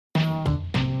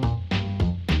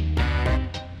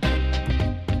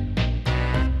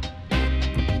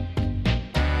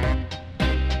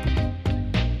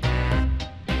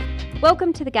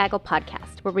Welcome to the Gaggle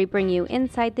Podcast, where we bring you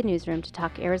inside the newsroom to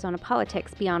talk Arizona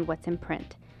politics beyond what's in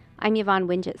print. I'm Yvonne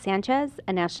Wingett-Sanchez,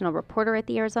 a national reporter at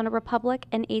the Arizona Republic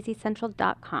and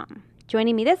azcentral.com.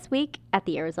 Joining me this week at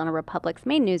the Arizona Republic's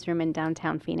main newsroom in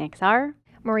downtown Phoenix are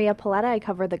Maria Paletta, I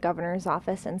cover the governor's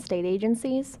office and state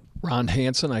agencies. Ron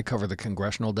Hansen, I cover the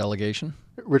congressional delegation.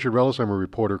 Richard Wells, I'm a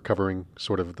reporter covering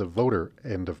sort of the voter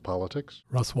end of politics.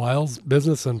 Russ Wiles,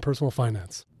 business and personal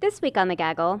finance. This week on the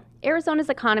Gaggle, Arizona's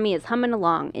economy is humming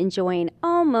along, enjoying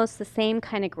almost the same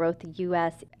kind of growth the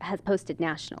U.S. has posted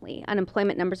nationally.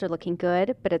 Unemployment numbers are looking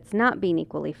good, but it's not being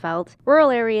equally felt.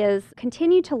 Rural areas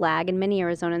continue to lag, and many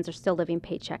Arizonans are still living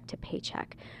paycheck to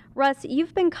paycheck. Russ,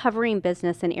 you've been covering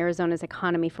business in Arizona's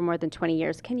economy for more than 20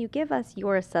 years. Can you give us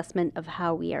your assessment of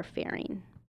how we are faring?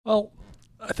 Well,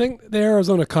 I think the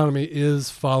Arizona economy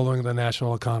is following the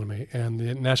national economy, and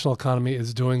the national economy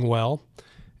is doing well.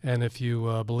 And if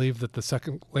you believe that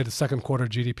the latest second quarter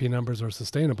GDP numbers are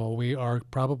sustainable, we are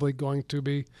probably going to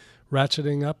be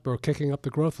ratcheting up or kicking up the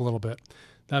growth a little bit.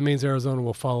 That means Arizona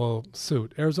will follow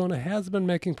suit. Arizona has been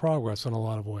making progress in a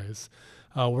lot of ways.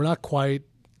 We're not quite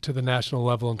to the national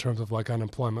level in terms of like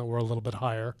unemployment. We're a little bit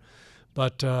higher.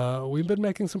 But we've been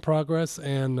making some progress.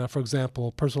 And for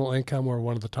example, personal income, we're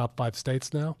one of the top 5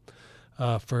 states now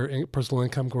for personal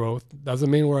income growth. Doesn't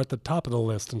mean we're at the top of the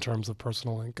list in terms of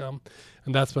personal income.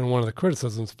 And that's been one of the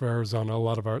criticisms for Arizona. A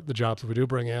lot of the jobs we do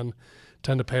bring in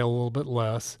tend to pay a little bit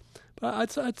less.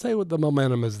 But I'd say the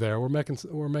momentum is there. We're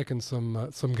making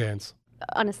some gains.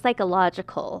 On a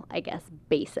psychological, I guess,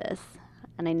 basis,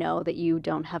 and I know that you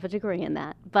don't have a degree in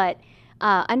that, but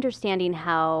understanding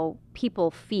how people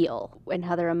feel and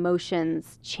how their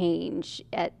emotions change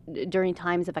during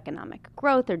times of economic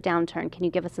growth or downturn. Can you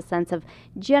give us a sense of,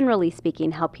 generally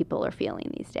speaking, how people are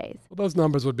feeling these days? Well, those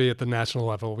numbers would be at the national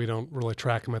level. We don't really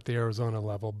track them at the Arizona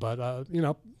level, but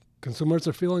consumers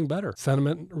are feeling better.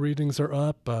 Sentiment readings are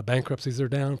up, bankruptcies are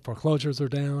down, foreclosures are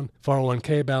down,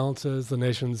 401k balances. The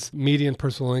nation's median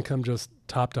personal income just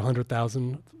topped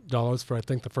 $100,000 for, I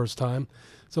think, the first time.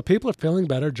 So people are feeling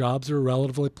better. Jobs are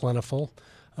relatively plentiful.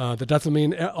 That doesn't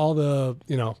mean all the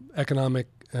economic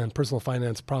and personal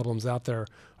finance problems out there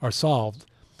are solved.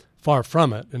 Far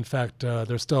from it. In fact,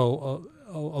 there's still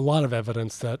a lot of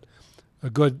evidence that a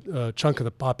good chunk of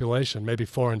the population, maybe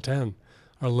 4 in 10,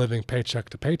 are living paycheck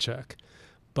to paycheck.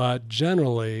 But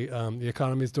generally, the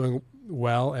economy is doing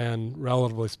well, and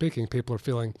relatively speaking, people are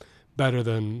feeling better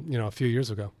than a few years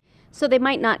ago. So they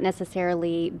might not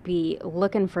necessarily be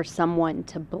looking for someone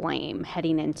to blame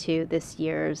heading into this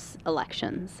year's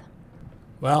elections.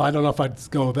 Well, I don't know if I'd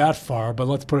go that far, but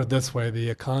let's put it this way. The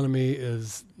economy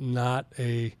is not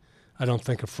I don't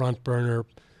think, a front burner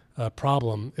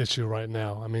problem issue right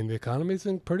now. I mean, the economy's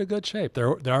in pretty good shape.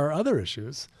 There are other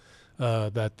issues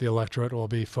that the electorate will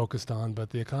be focused on, but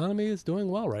the economy is doing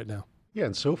well right now. Yeah,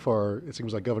 and so far, it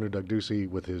seems like Governor Doug Ducey,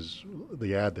 with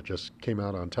the ad that just came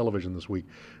out on television this week,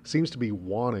 seems to be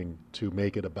wanting to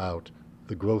make it about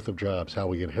the growth of jobs, how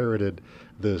we inherited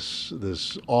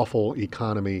this awful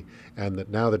economy, and that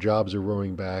now the jobs are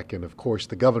roaring back. And of course,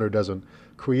 the governor doesn't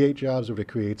create jobs, but it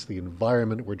creates the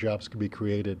environment where jobs can be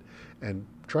created, and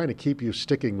trying to keep you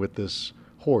sticking with this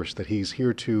horse that he's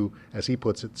here to, as he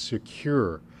puts it,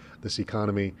 secure this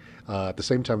economy. At the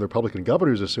same time, the Republican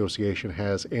Governors Association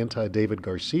has anti-David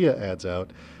Garcia ads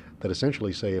out that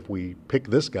essentially say if we pick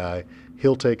this guy,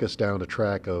 he'll take us down a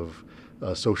track of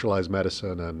socialized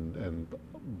medicine and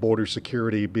border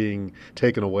security being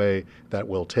taken away that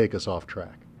will take us off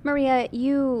track. Maria,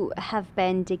 you have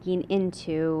been digging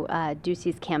into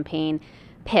Ducey's campaign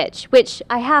pitch, which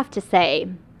I have to say,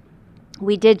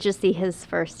 we did just see his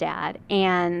first ad,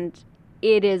 and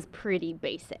it is pretty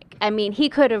basic. I mean, he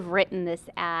could have written this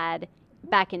ad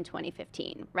back in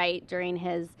 2015, right, during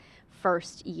his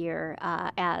first year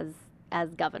as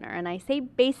governor. And I say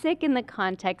basic in the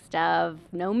context of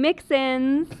no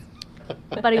mix-ins.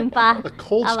 A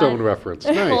Cold Stone reference.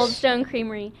 Nice. Cold Stone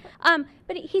Creamery.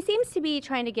 But he seems to be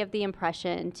trying to give the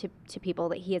impression to people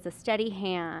that he is a steady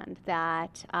hand,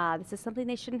 that this is something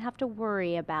they shouldn't have to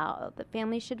worry about, that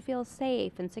families should feel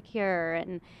safe and secure,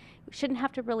 and shouldn't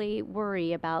have to really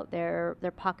worry about their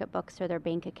pocketbooks or their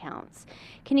bank accounts.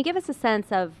 Can you give us a sense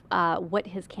of what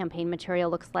his campaign material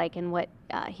looks like and what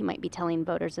he might be telling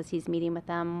voters as he's meeting with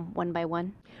them one by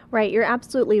one? Right, you're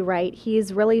absolutely right.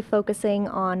 He's really focusing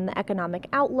on the economic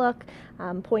outlook,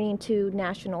 pointing to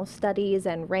national studies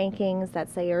and rankings that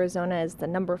say Arizona is the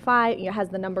number 5, has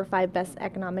the number 5 best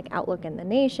economic outlook in the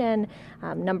nation,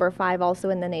 number 5 also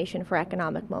in the nation for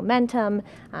economic momentum.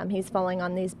 He's falling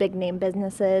on these big name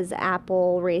businesses,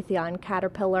 Apple, Raytheon,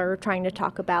 Caterpillar, trying to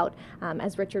talk about,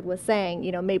 as Richard was saying,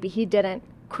 maybe he didn't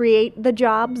create the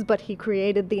jobs, but he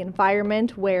created the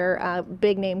environment where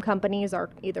big name companies are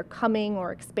either coming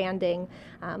or expanding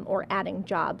or adding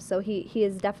jobs. So he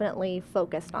is definitely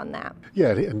focused on that. Yeah,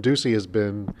 and Ducey has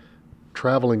been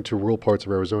traveling to rural parts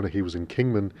of Arizona. He was in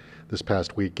Kingman this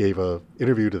past week, gave an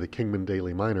interview to the Kingman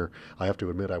Daily Miner. I have to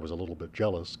admit I was a little bit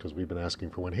jealous because we've been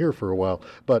asking for one here for a while.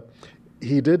 But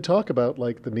he did talk about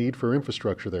like the need for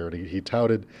infrastructure there, and he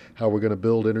touted how we're going to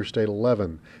build Interstate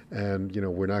 11, and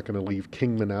we're not going to leave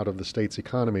Kingman out of the state's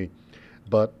economy.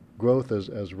 But growth,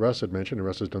 as Russ had mentioned, and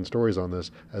Russ has done stories on this,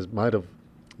 as might have,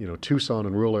 Tucson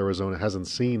and rural Arizona hasn't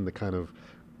seen the kind of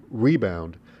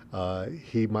rebound.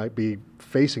 He might be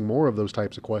facing more of those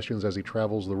types of questions as he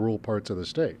travels the rural parts of the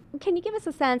state. Can you give us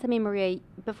a sense? I mean, Maria,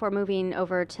 before moving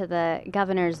over to the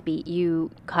governor's beat,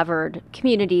 you covered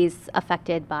communities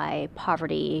affected by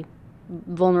poverty,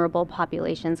 vulnerable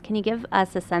populations. Can you give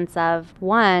us a sense of,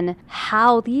 one,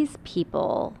 how these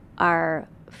people are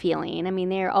feeling? I mean,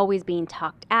 they're always being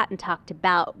talked at and talked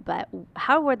about, but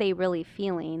how were they really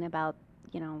feeling about,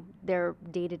 their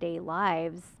day-to-day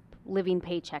lives, living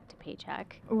paycheck to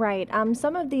paycheck? Right.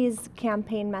 Some of these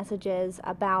campaign messages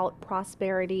about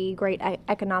prosperity, great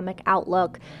economic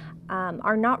outlook,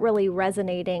 are not really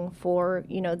resonating for,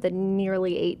 the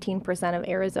nearly 18% of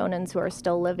Arizonans who are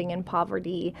still living in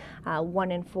poverty.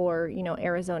 1 in 4,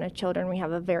 Arizona children, we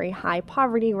have a very high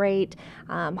poverty rate,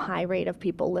 high rate of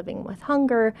people living with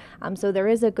hunger. So there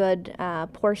is a good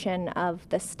portion of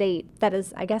the state that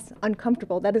is, I guess,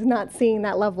 uncomfortable, that is not seeing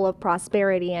that level of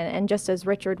prosperity. And just as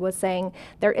Richard was saying,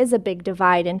 there is a big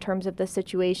divide in terms of the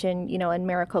situation, in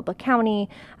Maricopa County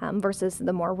versus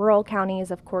the more rural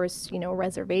counties, of course,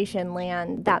 reservation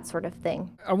land, that sort of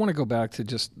thing. I want to go back to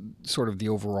just sort of the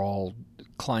overall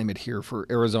climate here for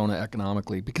Arizona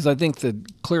economically, because I think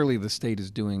that clearly the state is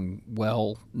doing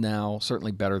well now,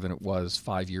 certainly better than it was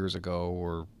 5 years ago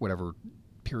or whatever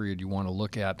period you want to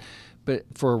look at. But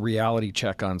for a reality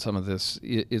check on some of this,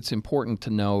 it's important to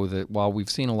know that while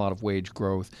we've seen a lot of wage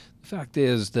growth, the fact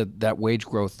is that wage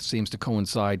growth seems to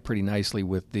coincide pretty nicely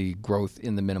with the growth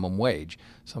in the minimum wage,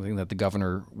 something that the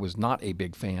governor was not a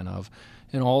big fan of.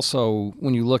 And also,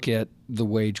 when you look at the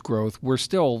wage growth, we're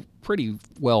still pretty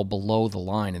well below the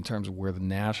line in terms of where the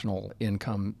national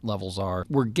income levels are.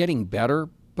 We're getting better,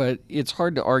 but it's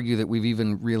hard to argue that we've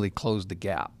even really closed the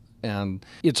gap. And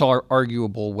it's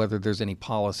arguable whether there's any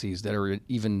policies that are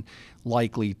even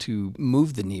likely to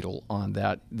move the needle on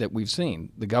that we've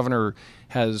seen. The governor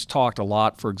has talked a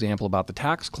lot, for example, about the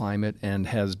tax climate and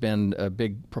has been a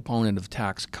big proponent of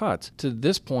tax cuts. To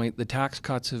this point, the tax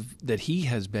cuts that he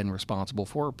has been responsible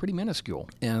for are pretty minuscule.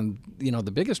 And,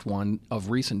 the biggest one of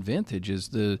recent vintage is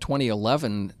the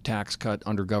 2011 tax cut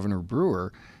under Governor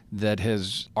Brewer that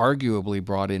has arguably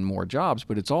brought in more jobs,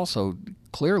 but it's also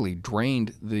clearly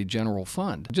drained the general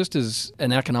fund. Just as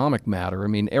an economic matter, I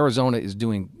mean, Arizona is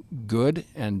doing good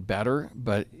and better,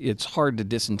 but it's hard to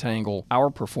disentangle our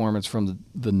performance from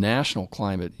the national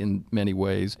climate in many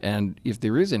ways. And if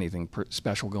there is anything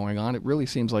special going on, it really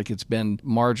seems like it's been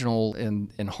marginal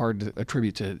and hard to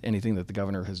attribute to anything that the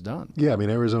governor has done. Yeah, I mean,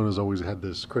 Arizona's always had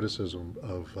this criticism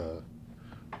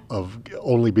of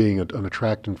only being an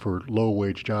attractant for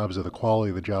low-wage jobs, or the quality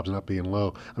of the jobs not being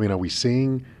low. I mean, are we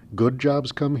seeing good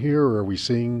jobs come here, or are we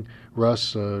seeing,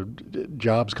 Russ,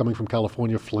 jobs coming from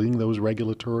California fleeing those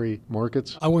regulatory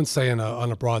markets? I wouldn't say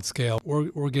on a broad scale.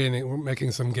 We're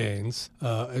making some gains.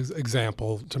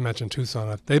 Example, to mention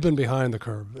Tucson, they've been behind the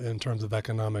curve in terms of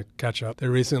economic catch-up. They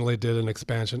recently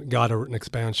got an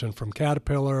expansion from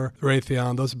Caterpillar,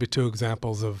 Raytheon. Those would be two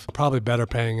examples of probably better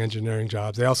paying engineering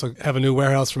jobs. They also have a new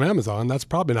warehouse from Amazon. That's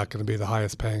probably not going to be the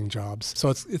highest paying jobs. So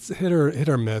it's hit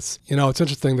or miss. It's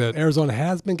interesting that Arizona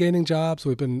has been gaining jobs.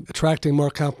 We've been attracting more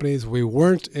companies. We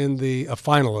weren't in the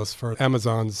finalists for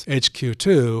Amazon's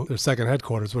HQ2, their second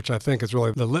headquarters, which I think is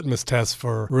really the litmus test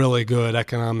for really good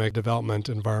economic development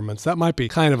environments. That might be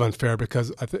kind of unfair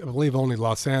because I believe only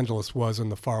Los Angeles was in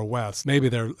the far west. Maybe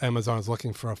Amazon is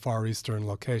looking for a far eastern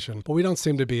location, but we don't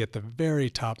seem to be at the very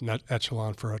top net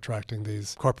echelon for attracting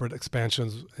these corporate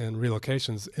expansions and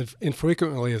relocations,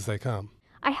 infrequently as they come.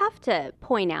 I have to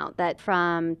point out that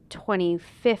from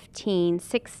 2015,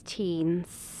 16,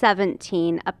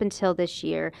 17, up until this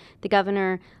year, the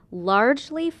governor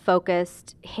largely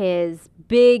focused his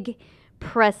big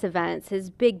press events, his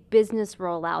big business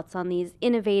rollouts on these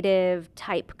innovative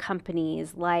type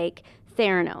companies like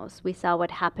Theranos. We saw what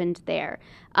happened there.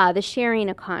 The sharing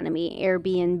economy,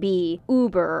 Airbnb,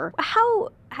 Uber. How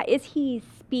is he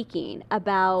speaking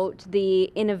about the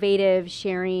innovative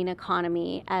sharing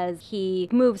economy as he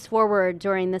moves forward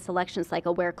during this election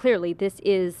cycle, where clearly this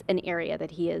is an area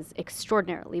that he is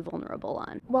extraordinarily vulnerable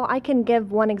on? Well, I can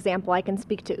give one example. I can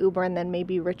speak to Uber, and then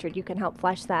maybe Richard, you can help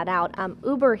flesh that out.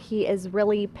 Uber, he is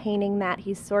really painting that.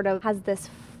 He sort of has this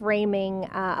framing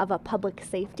of a public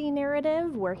safety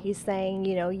narrative where he's saying,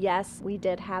 yes, we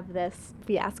did have this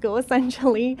fiasco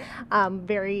essentially,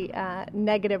 very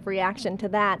negative reaction to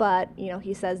that. But,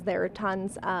 he says there are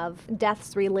tons of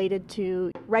deaths related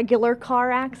to regular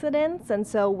car accidents. And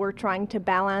so we're trying to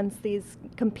balance these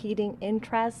competing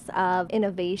interests of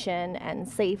innovation and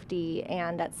safety.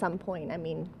 And at some point,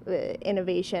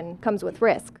 innovation comes with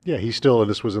risk. Yeah, and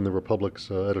this was in the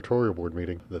Republic's editorial board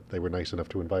meeting that they were nice enough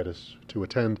to invite us to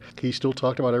attend. He still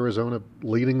talked about Arizona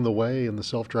leading the way in the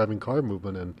self-driving car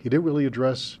movement, and he didn't really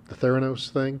address the Theranos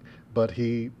thing, but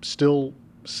he still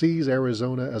sees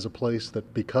Arizona as a place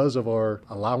that, because of our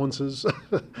allowances,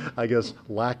 I guess,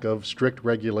 lack of strict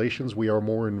regulations, we are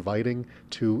more inviting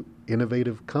to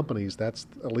innovative companies. That's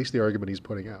at least the argument he's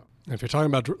putting out. If you're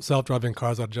talking about self-driving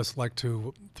cars, I'd just like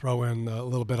to throw in a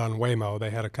little bit on Waymo.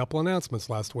 They had a couple announcements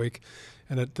last week,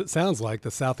 and it sounds like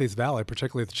the Southeast Valley,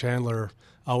 particularly the Chandler,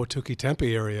 Ahwatukee,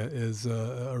 Tempe area, is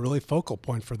a really focal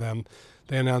point for them.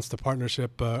 They announced a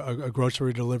partnership, a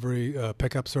grocery delivery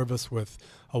pickup service with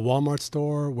a Walmart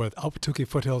store, with Ahwatukee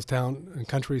Foothills Town and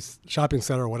Country Shopping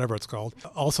Center, or whatever it's called.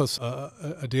 Also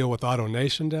a deal with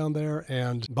AutoNation down there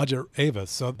and Budget Avis.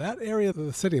 So that area of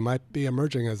the city might be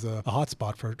emerging as a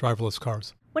hotspot for driverless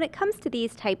cars. When it comes to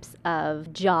these types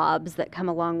of jobs that come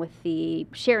along with the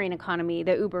sharing economy,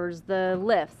 the Ubers, the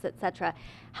Lyfts, etc.,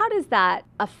 how does that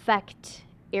affect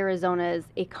Arizona's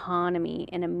economy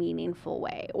in a meaningful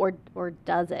way, or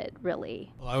does it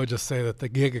really? Well, I would just say that the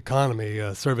gig economy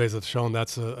surveys have shown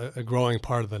that's a growing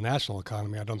part of the national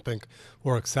economy. I don't think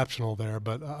we're exceptional there,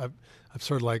 but I've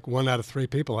sort of like 1 out of 3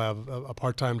 people have a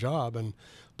part-time job, and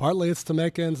partly it's to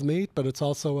make ends meet, but it's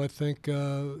also, I think,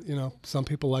 some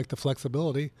people like the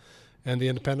flexibility and the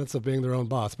independence of being their own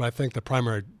boss. But I think the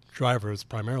primary driver is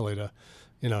primarily to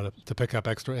pick up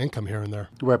extra income here and there.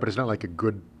 Right, but it's not like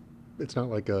it's not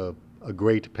like a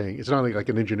great paying, it's not like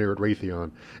an engineer at Raytheon.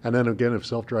 And then again, if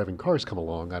self-driving cars come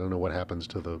along, I don't know what happens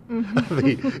to the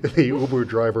the Uber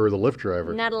driver or the Lyft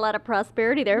driver. Not a lot of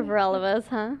prosperity there for all of us,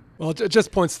 huh? Well, it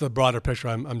just points to the broader picture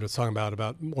I'm just talking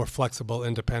about more flexible,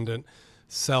 independent,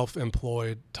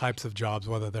 self-employed types of jobs,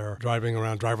 whether they're driving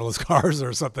around driverless cars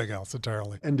or something else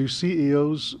entirely. And do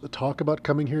CEOs talk about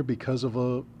coming here because of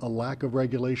a lack of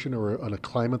regulation or a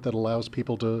climate that allows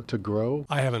people to grow?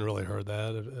 I haven't really heard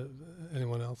that.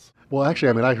 Anyone else? Well,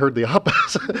 actually, I heard the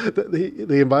opposite.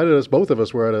 They invited us, both of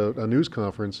us were at a news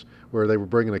conference where they were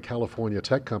bringing a California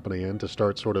tech company in to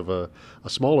start sort of a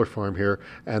smaller farm here.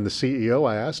 And the CEO,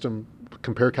 I asked him,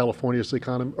 compare California's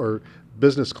economy or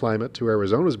business climate to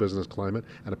Arizona's business climate,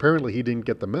 and apparently he didn't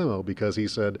get the memo because he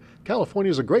said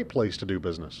California is a great place to do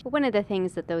business. One of the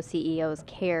things that those CEOs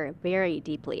care very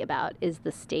deeply about is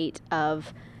the state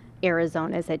of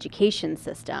Arizona's education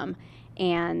system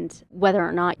and whether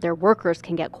or not their workers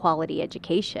can get quality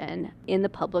education in the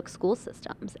public school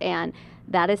systems. And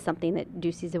that is something that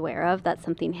Ducey's aware of. That's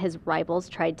something his rivals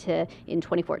tried to, in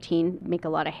 2014, make a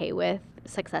lot of hay with,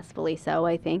 successfully so,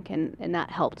 I think, and that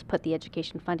helped put the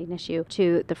education funding issue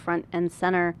to the front and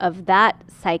center of that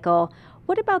cycle.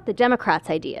 What about the Democrats'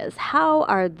 ideas? How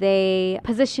are they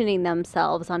positioning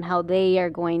themselves on how they are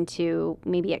going to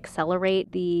maybe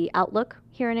accelerate the outlook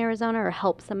here in Arizona or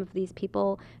help some of these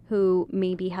people who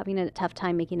may be having a tough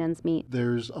time making ends meet?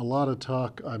 There's a lot of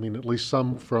talk, at least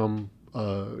some from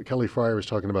Kelly Fryer is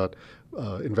talking about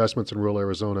investments in rural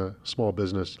Arizona, small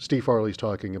business. Steve Farley's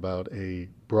talking about a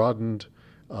broadened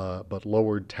but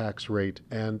lowered tax rate,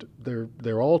 and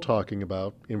they're all talking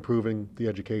about improving the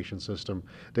education system.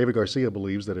 David Garcia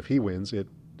believes that if he wins, it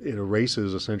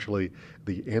erases essentially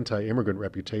the anti-immigrant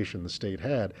reputation the state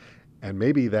had, and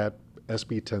maybe that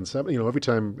SB 1070, every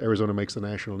time Arizona makes the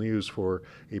national news for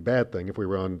a bad thing, if we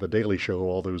were on The Daily Show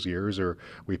all those years, or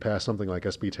we pass something like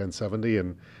SB 1070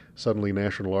 and suddenly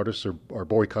national artists are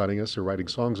boycotting us or writing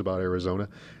songs about Arizona,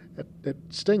 it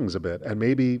stings a bit. And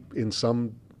maybe in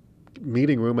some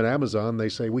meeting room at Amazon, they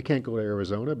say, we can't go to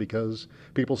Arizona because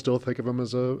people still think of them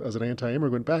as an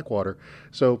anti-immigrant backwater.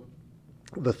 So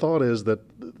the thought is that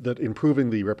improving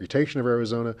the reputation of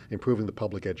Arizona, improving the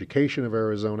public education of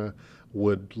Arizona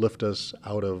would lift us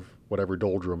out of whatever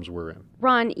doldrums we're in.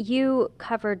 Ron, you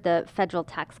covered the federal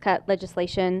tax cut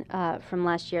legislation from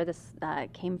last year. This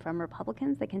came from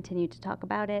Republicans. They continue to talk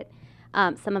about it.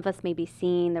 Some of us may be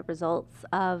seeing the results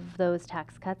of those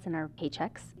tax cuts in our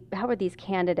paychecks. How are these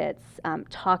candidates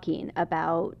talking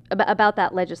about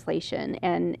that legislation,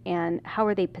 and how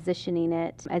are they positioning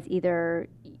it as either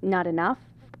not enough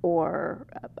or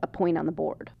a point on the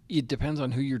board? It depends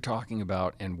on who you're talking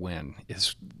about and when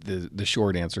is the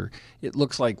short answer. It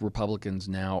looks like Republicans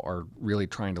now are really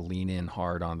trying to lean in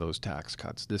hard on those tax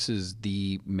cuts. This is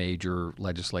the major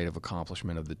legislative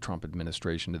accomplishment of the Trump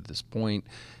administration at this point,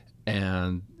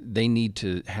 and they need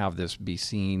to have this be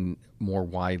seen more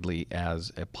widely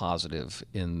as a positive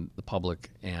in the public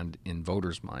and in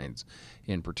voters' minds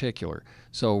in particular.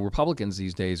 So Republicans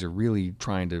these days are really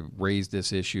trying to raise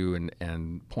this issue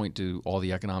and point to all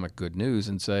the economic good news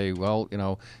and say, well,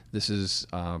 this is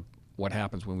what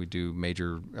happens when we do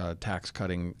major tax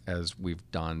cutting as we've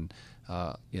done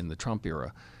in the Trump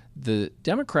era. The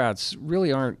Democrats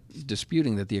really aren't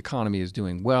disputing that the economy is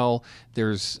doing well.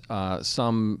 There's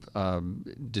some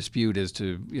dispute as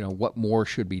to what more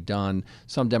should be done.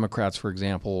 Some Democrats, for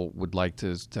example, would like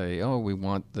to say, "Oh, we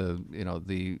want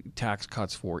the tax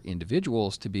cuts for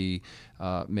individuals to be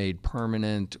made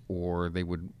permanent," or they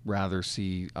would rather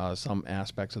see some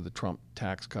aspects of the Trump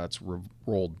tax cuts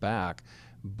rolled back.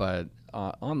 But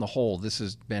on the whole, this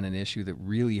has been an issue that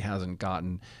really hasn't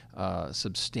gotten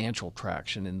substantial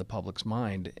traction in the public's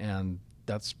mind, and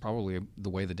that's probably the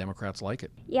way the Democrats like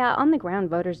it. Yeah, on the ground,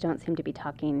 voters don't seem to be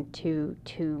talking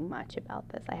too much about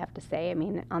this, I have to say. I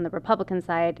mean, on the Republican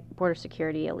side, border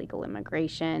security, illegal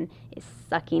immigration is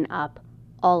sucking up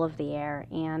all of the air,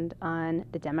 and on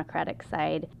the Democratic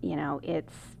side,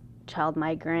 it's child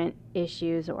migrant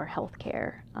issues or health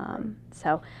care.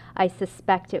 So I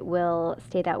suspect it will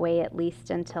stay that way at least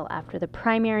until after the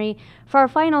primary. For our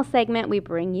final segment, we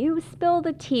bring you Spill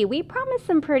the Tea. We promised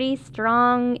some pretty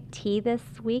strong tea this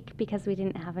week because we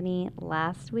didn't have any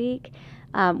last week.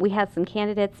 We had some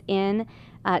candidates in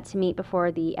to meet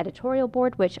before the editorial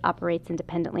board, which operates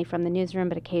independently from the newsroom,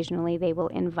 but occasionally they will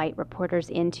invite reporters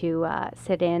in to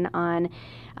sit in on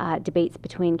debates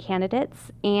between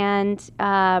candidates. And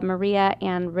Maria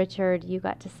and Richard, you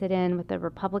got to sit in with the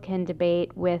Republican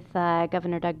debate with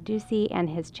Governor Doug Ducey and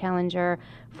his challenger,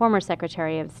 former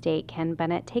Secretary of State Ken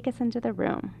Bennett. Take us into the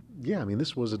room. Yeah, I mean,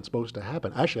 this wasn't supposed to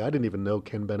happen. Actually, I didn't even know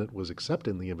Ken Bennett was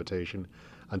accepting the invitation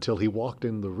until he walked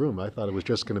in the room. I thought it was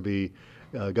just going to be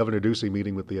Governor Ducey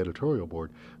meeting with the editorial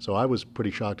board. So I was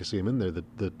pretty shocked to see him in there.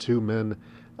 The two men,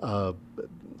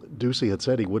 Ducey had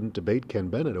said he wouldn't debate Ken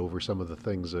Bennett over some of the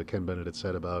things Ken Bennett had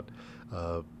said about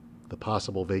the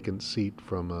possible vacant seat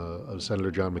from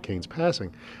Senator John McCain's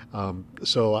passing.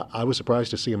 So I was surprised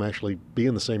to see him actually be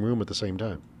in the same room at the same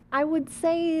time. I would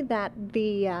say that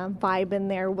the vibe in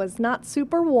there was not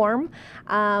super warm,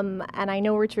 and I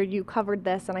know, Richard, you covered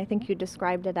this, and I think you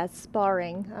described it as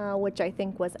sparring, which I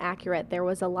think was accurate. There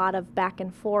was a lot of back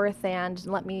and forth, and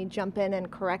let me jump in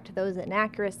and correct those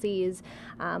inaccuracies,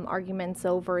 arguments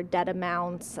over debt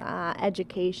amounts,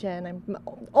 education, and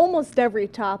almost every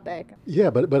topic. Yeah,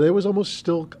 but it was almost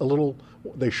still a little,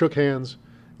 they shook hands.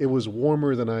 It was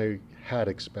warmer than I had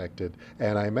expected,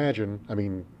 and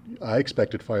I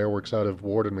expected fireworks out of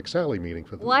Ward and McSally meeting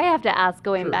for the. Well, I have to ask,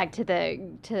 going back to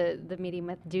the meeting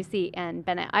with Ducey and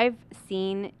Bennett. I've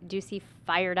seen Ducey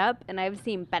fired up, and I've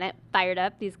seen Bennett fired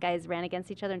up. These guys ran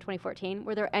against each other in 2014.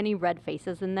 Were there any red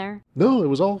faces in there? No, it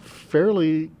was all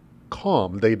fairly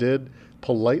calm. They did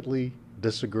politely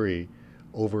disagree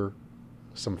over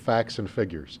some facts and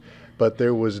figures. But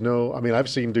there was no, I've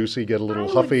seen Ducey get a little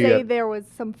huffy. I would say there was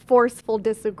some forceful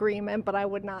disagreement, but I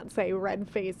would not say red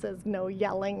faces, no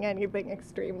yelling, anything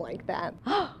extreme like that.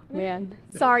 Man.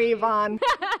 Sorry, Yvonne.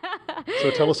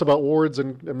 So tell us about Ward's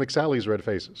and McSally's red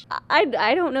faces.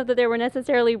 I don't know that there were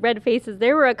necessarily red faces.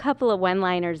 There were a couple of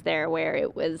one-liners there where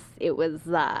it was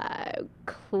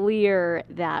clear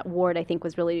that Ward, I think,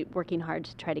 was really working hard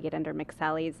to try to get under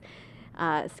McSally's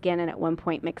skin, and at one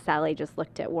point McSally just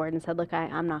looked at Ward and said, "Look,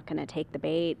 I'm not going to take the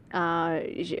bait."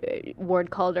 Ward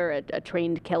called her a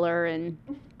trained killer, and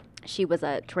she was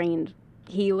a trained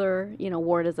healer.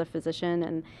 Ward is a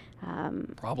physician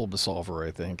and problem solver,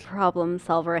 I think. Problem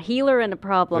solver, a healer and a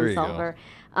problem There you solver.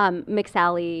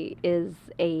 McSally is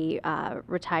a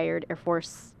retired Air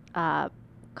Force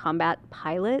combat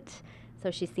pilot. So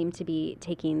she seemed to be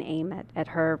taking aim at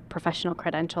her professional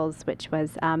credentials, which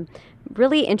was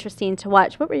really interesting to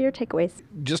watch. What were your takeaways?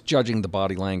 Just judging the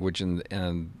body language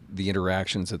and the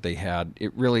interactions that they had,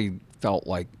 it really felt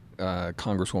like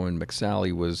Congresswoman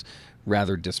McSally was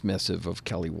rather dismissive of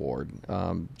Kelly Ward.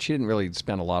 She didn't really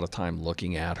spend a lot of time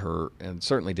looking at her and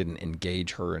certainly didn't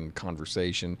engage her in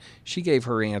conversation. She gave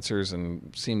her answers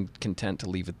and seemed content to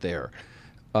leave it there.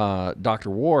 Dr.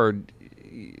 Ward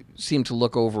seemed to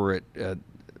look over at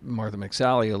Martha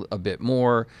McSally a bit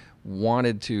more,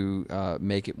 wanted to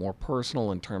make it more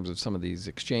personal in terms of some of these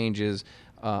exchanges.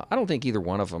 I don't think either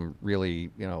one of them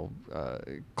really,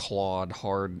 clawed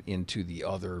hard into the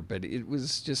other, but it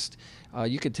was just,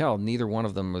 you could tell neither one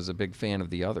of them was a big fan of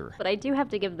the other. But I do have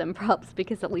to give them props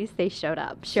because at least they showed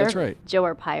up. Sheriff right. Joe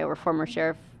Arpaio, or former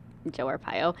Sheriff Joe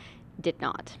Arpaio, did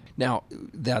not. Now,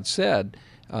 that said,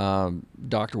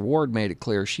 Dr. Ward made it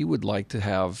clear she would like to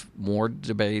have more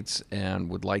debates and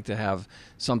would like to have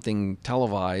something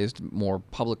televised, more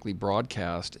publicly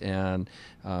broadcast. And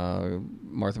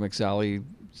Martha McSally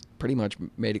pretty much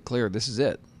made it clear this is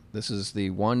it. This is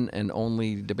the one and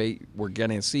only debate we're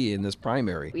going to see in this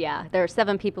primary. Yeah, there are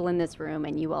 7 people in this room,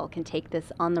 and you all can take this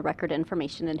on the record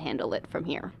information and handle it from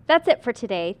here. That's it for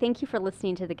today. Thank you for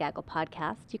listening to the Gaggle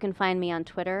Podcast. You can find me on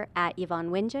Twitter at Yvonne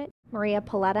Wingett. Maria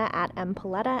Polletta at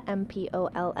mpoletta,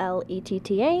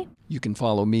 MPOLLETTA. You can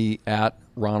follow me at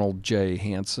Ronald J.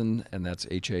 Hansen, and that's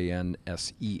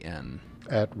HANSEN.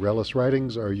 At Relis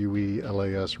Writings,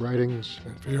 RUELAS Writings.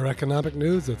 And for your economic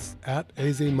news, it's at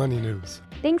AZ Money News.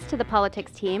 Thanks to the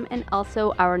politics team and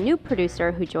also our new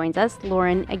producer who joins us,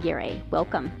 Lauren Aguirre.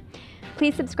 Welcome.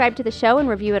 Please subscribe to the show and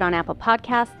review it on Apple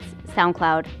Podcasts,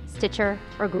 SoundCloud, Stitcher,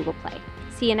 or Google Play.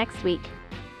 See you next week.